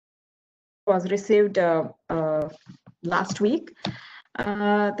was received last week.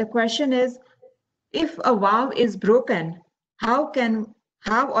 The question is, if a vow is broken, how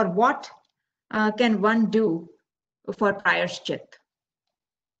or what can one do for Prayaschit?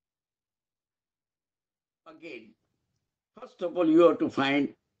 Again, first of all, you have to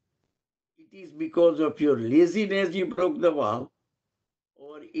find it is because of your laziness you broke the vow,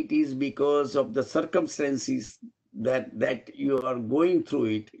 or it is because of the circumstances that you are going through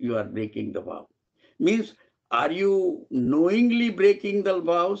it, you are breaking the vow. Means, are you knowingly breaking the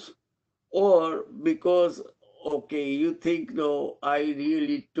vows, or because, okay, you think, no, I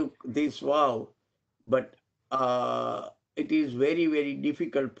really took this vow, but it is very, very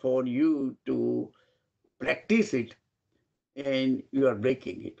difficult for you to practice it and you are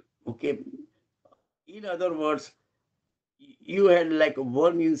breaking it. Okay. In other words, you had like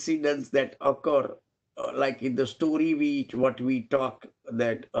one incident that occur, like in the story what we talk,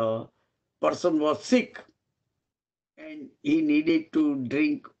 that person was sick and he needed to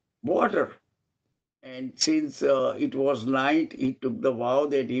drink water. And since it was night, he took the vow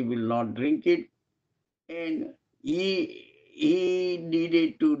that he will not drink it. And he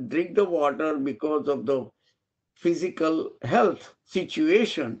needed to drink the water because of the physical health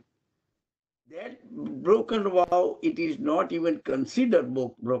situation. That broken vow, it is not even considered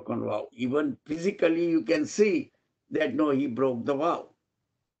broken vow. Even physically, you can see that no, he broke the vow.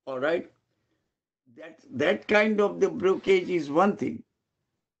 All right. That kind of the breakage is one thing.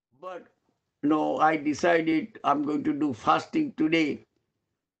 But no, I decided I'm going to do fasting today.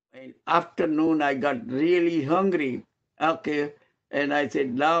 And afternoon, I got really hungry. Okay. And I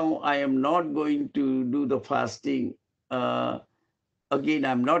said, now I am not going to do the fasting. Again,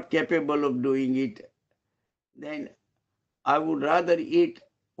 I'm not capable of doing it. Then I would rather eat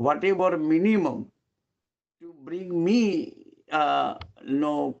whatever minimum to bring me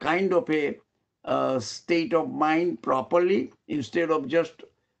no kind of a state of mind properly, instead of just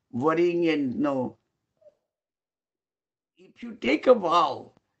worrying. And no, if you take a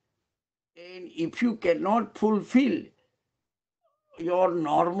vow and if you cannot fulfill your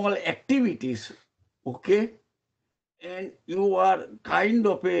normal activities, okay, and you are kind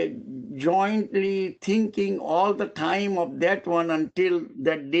of a jointly thinking all the time of that one until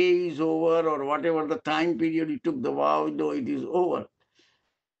that day is over, or whatever the time period you took the vow, though it is over,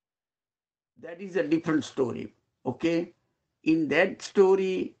 that is a different story. Okay. In that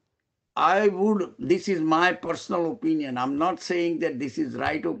story, this is my personal opinion. I'm not saying that this is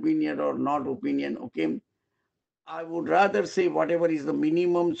right opinion or not opinion. Okay. I would rather say whatever is the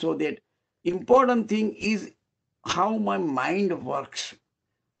minimum, so that important thing is how my mind works,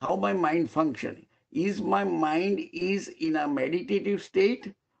 how my mind functions. Is my mind is in a meditative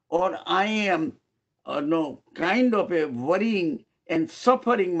state, or I am no kind of a worrying and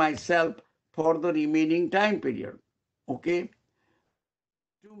suffering myself for the remaining time period. Okay.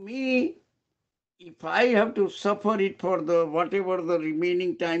 To me, if I have to suffer it for the whatever the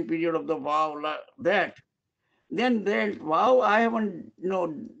remaining time period of the vow, then that vow I haven't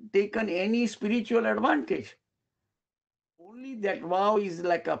taken any spiritual advantage. Only that vow is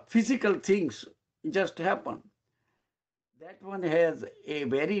like a physical things just happen. That one has a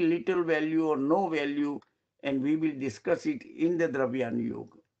very little value or no value, and we will discuss it in the Dravyan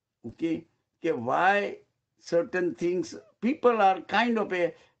Yoga. Okay, okay, why certain things people are kind of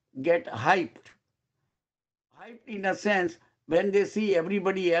a get hyped in a sense when they see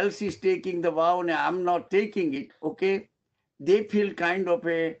everybody else is taking the vow and I'm not taking it. Okay, they feel kind of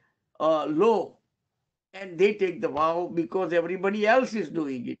a low, and they take the vow because everybody else is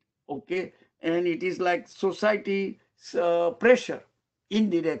doing it. Okay, and it is like society pressure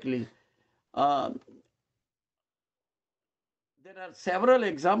indirectly. Uh, there are several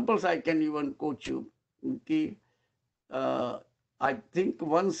examples I can even quote you. Okay, uh, I think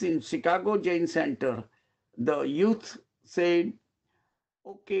once in Chicago Jain Center, the youth said,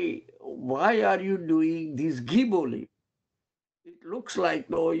 "Okay, why are you doing this ghee? It looks like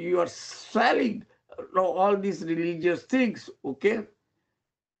you are selling all these religious things. Okay,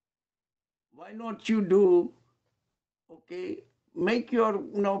 why not you do, okay, make your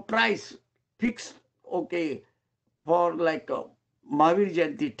price fixed, okay, for like a Mahavir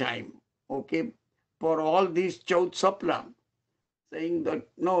Jayanti time, okay, for all these Chaut Sapla, saying that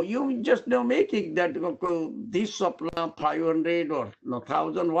no, you just making that this Sapla 500 or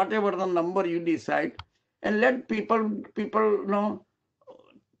 1,000, whatever the number you decide, and let people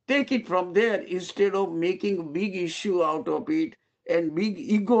take it from there, instead of making a big issue out of it and big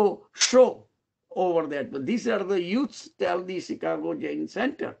ego show over that. But these are the youths tell the Chicago Jain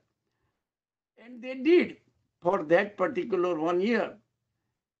Center. And they did for that particular 1 year.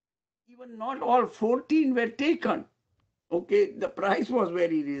 Even not all 14 were taken. Okay, the price was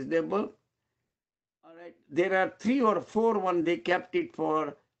very reasonable. All right, there are 3 or 4 one they kept it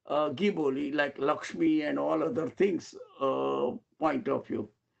for Giboli, like Lakshmi and all other things point of view.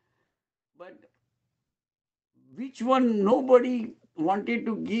 But which one nobody wanted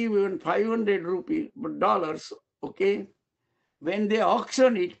to give even 500 rupees, but dollars, okay? When they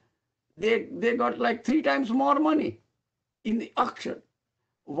auction it, they got like 3 times more money in the auction.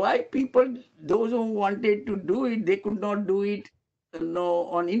 Why people, those who wanted to do it, they could not do it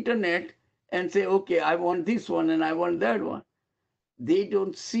on internet and say, okay, I want this one and I want that one. They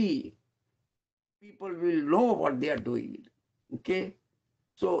don't see. People will know what they are doing. Okay?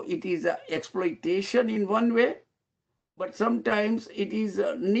 So it is exploitation in one way, but sometimes it is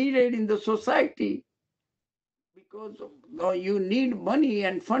needed in the society because you need money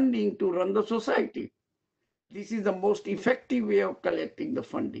and funding to run the society. This is the most effective way of collecting the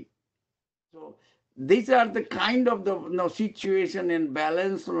funding. So these are the kind of the situation and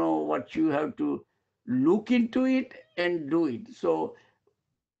balance, what you have to look into it and do it. So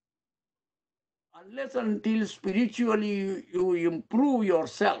unless until spiritually you improve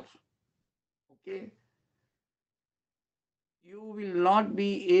yourself, okay, you will not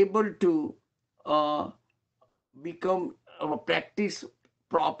be able to become practice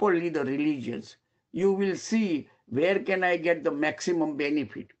properly the religions. You will see where can I get the maximum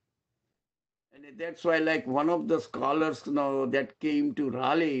benefit. And that's why, like one of the scholars that came to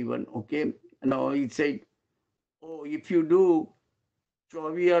Raleigh, even, okay, he said, oh, if you do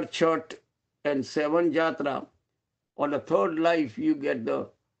 24 Chhat and 7 Jatra, on the third life, you get the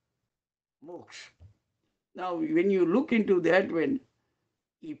moksha. Now, when you look into that,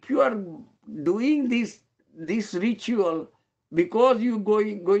 if you are doing this ritual because you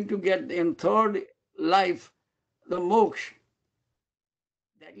going to get in third life the moksha,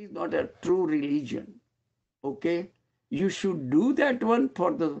 that is not a true religion. Okay, you should do that one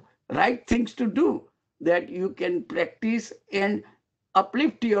for the right things to do, that you can practice and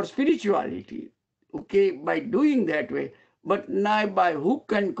uplift your spirituality, okay, by doing that way. But now by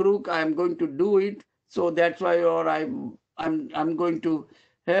hook and crook I am going to do it, so that's why, or I'm going to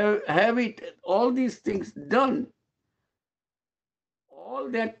have it, all these things done. All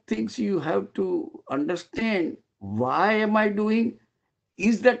that things you have to understand, why am I doing,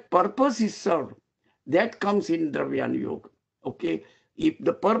 is that purpose is served. That comes in Dravyana Yoga. Okay, if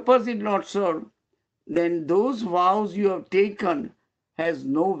the purpose is not served, then those vows you have taken has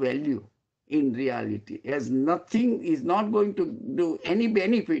no value in reality, has nothing, is not going to do any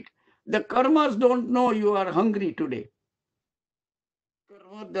benefit. The karmas don't know you are hungry today.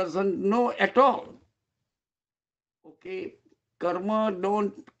 Karma doesn't know at all. Okay, karma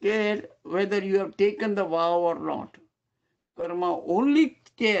don't care whether you have taken the vow or not. Karma only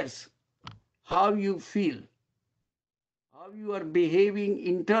cares how you feel, how you are behaving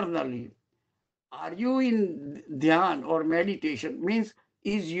internally. Are you in dhyan or meditation? Means,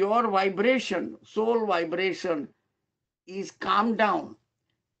 is your vibration, soul vibration, is calmed down?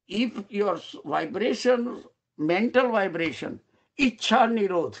 If your vibration, mental vibration, ichha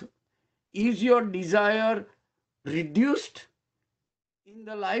nirodh, is your desire reduced in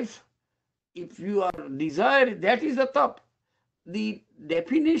the life? If you are desire, that is a tap. The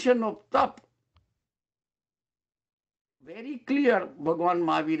definition of tap, very clear, Bhagwan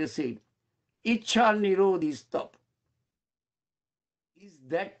Mahavira said, Ichha Nirodh is tap. Is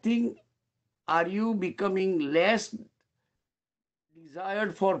that thing, are you becoming less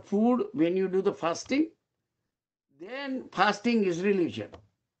desired for food when you do the fasting? Then fasting is religion.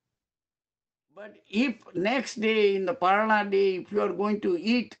 But if next day, in the Parana day, if you are going to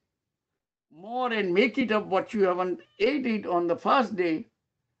eat more and make it up what you haven't ate it on the fast day,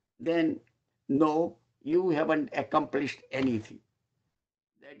 then no, you haven't accomplished anything.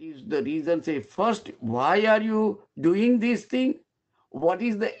 That is the reason, say, first, why are you doing this thing? What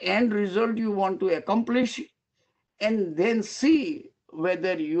is the end result you want to accomplish? And then see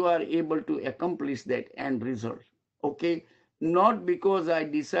whether you are able to accomplish that end result. Okay? Not because I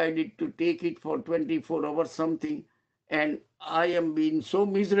decided to take it for 24 hours something and I am being so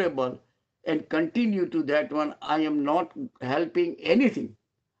miserable and continue to that one, I am not helping anything.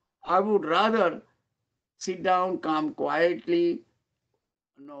 I would rather sit down, calm quietly,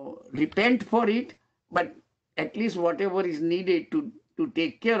 repent for it, but at least whatever is needed to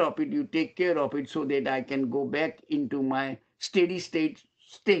take care of it, you take care of it, so that I can go back into my steady state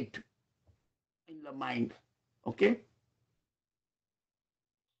in the mind. Okay?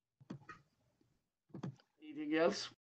 Anything else?